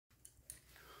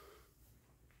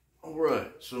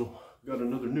Alright, so got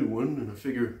another new one, and I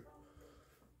figure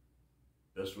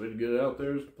best way to get it out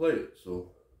there is to play it,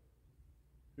 so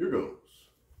here goes.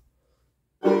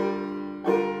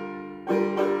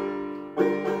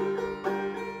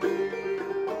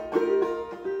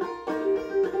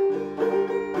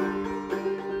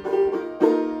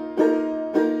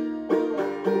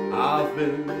 I've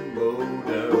been low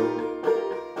down,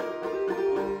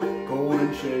 cold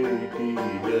and shaky,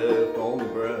 death on the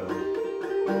ground.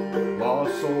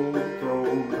 Lost soul,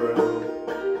 thrown crown,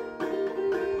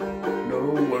 no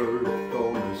worth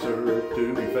on this earth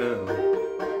to be found.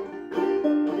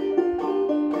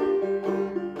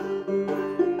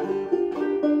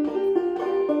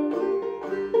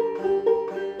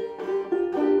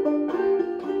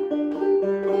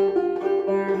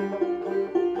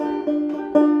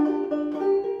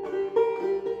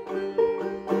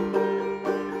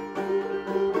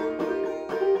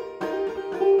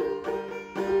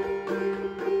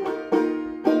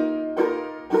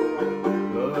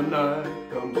 The night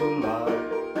comes alive,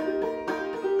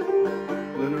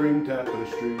 glittering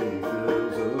tapestry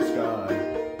fills the sky.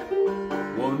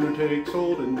 Wonder takes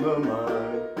hold in the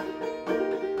mind,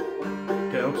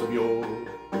 counts of yore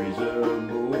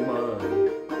resemble mine.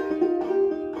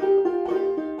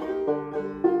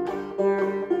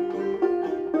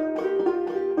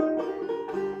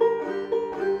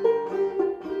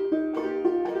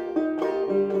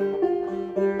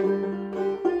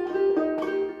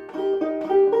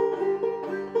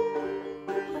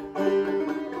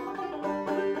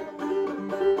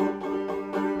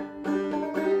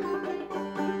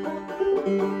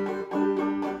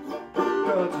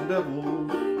 Gods and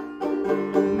devils,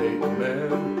 naked man,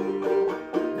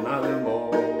 deny them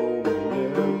all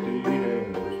with empty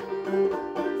hands.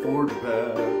 Forge a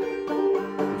path,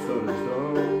 what's done is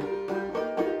done,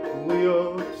 only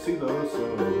up to see the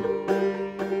sun.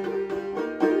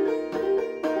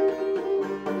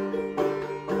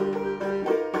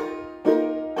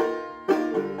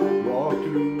 Walk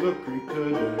to the creek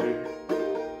today,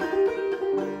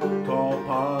 tall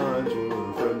pines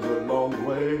were friends along the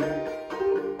way.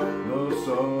 The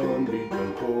sun beat the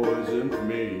poison for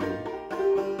me,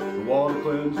 the water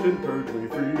cleansed and purged me,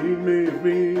 freed me of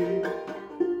me.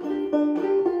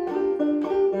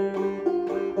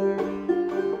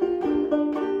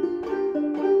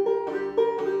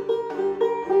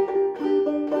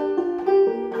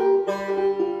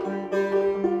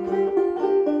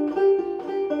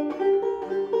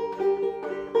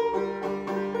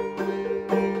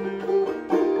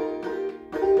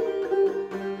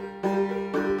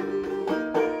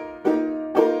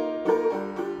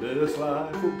 This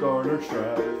life will garner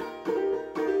strife.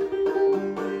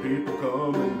 People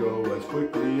come and go as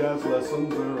quickly as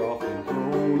lessons are often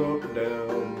thrown up and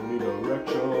down. Any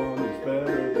direction is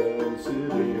better than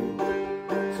sitting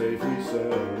safely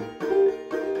sound.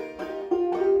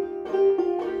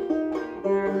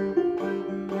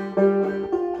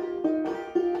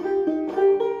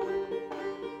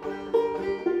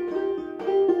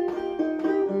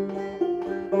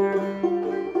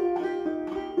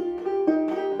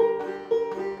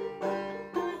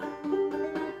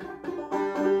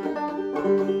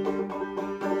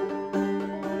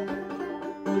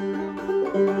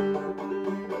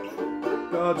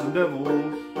 Gods and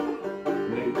devils,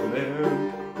 naked man,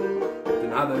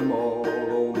 deny them all,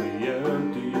 only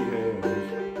empty hands.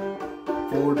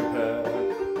 Forge a path,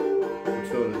 what's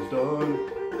done is done,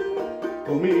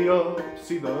 pull me up to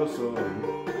see the sun.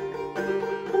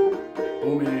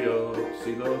 Pull me up to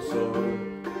see the sun.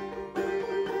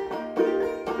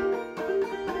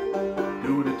 Do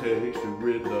what it takes to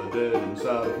rid the dead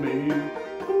inside of me.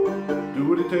 Do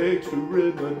what it takes to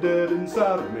rid the dead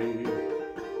inside of me.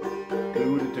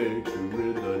 Do what it takes to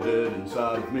rid the dead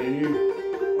inside of me.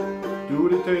 Do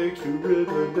what it takes to rid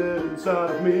the dead inside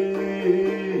of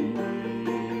me.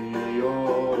 Oh,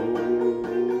 oh,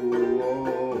 oh, oh,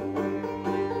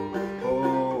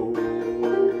 oh,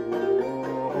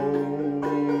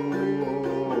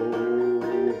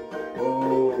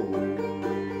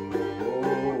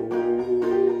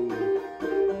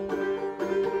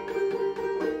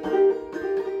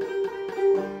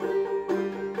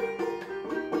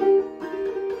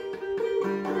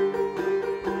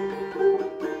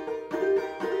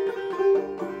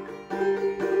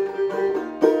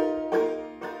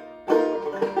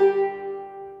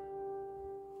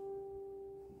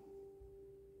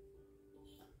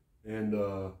 and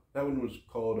that one was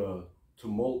called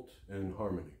Tumult and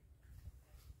Harmony.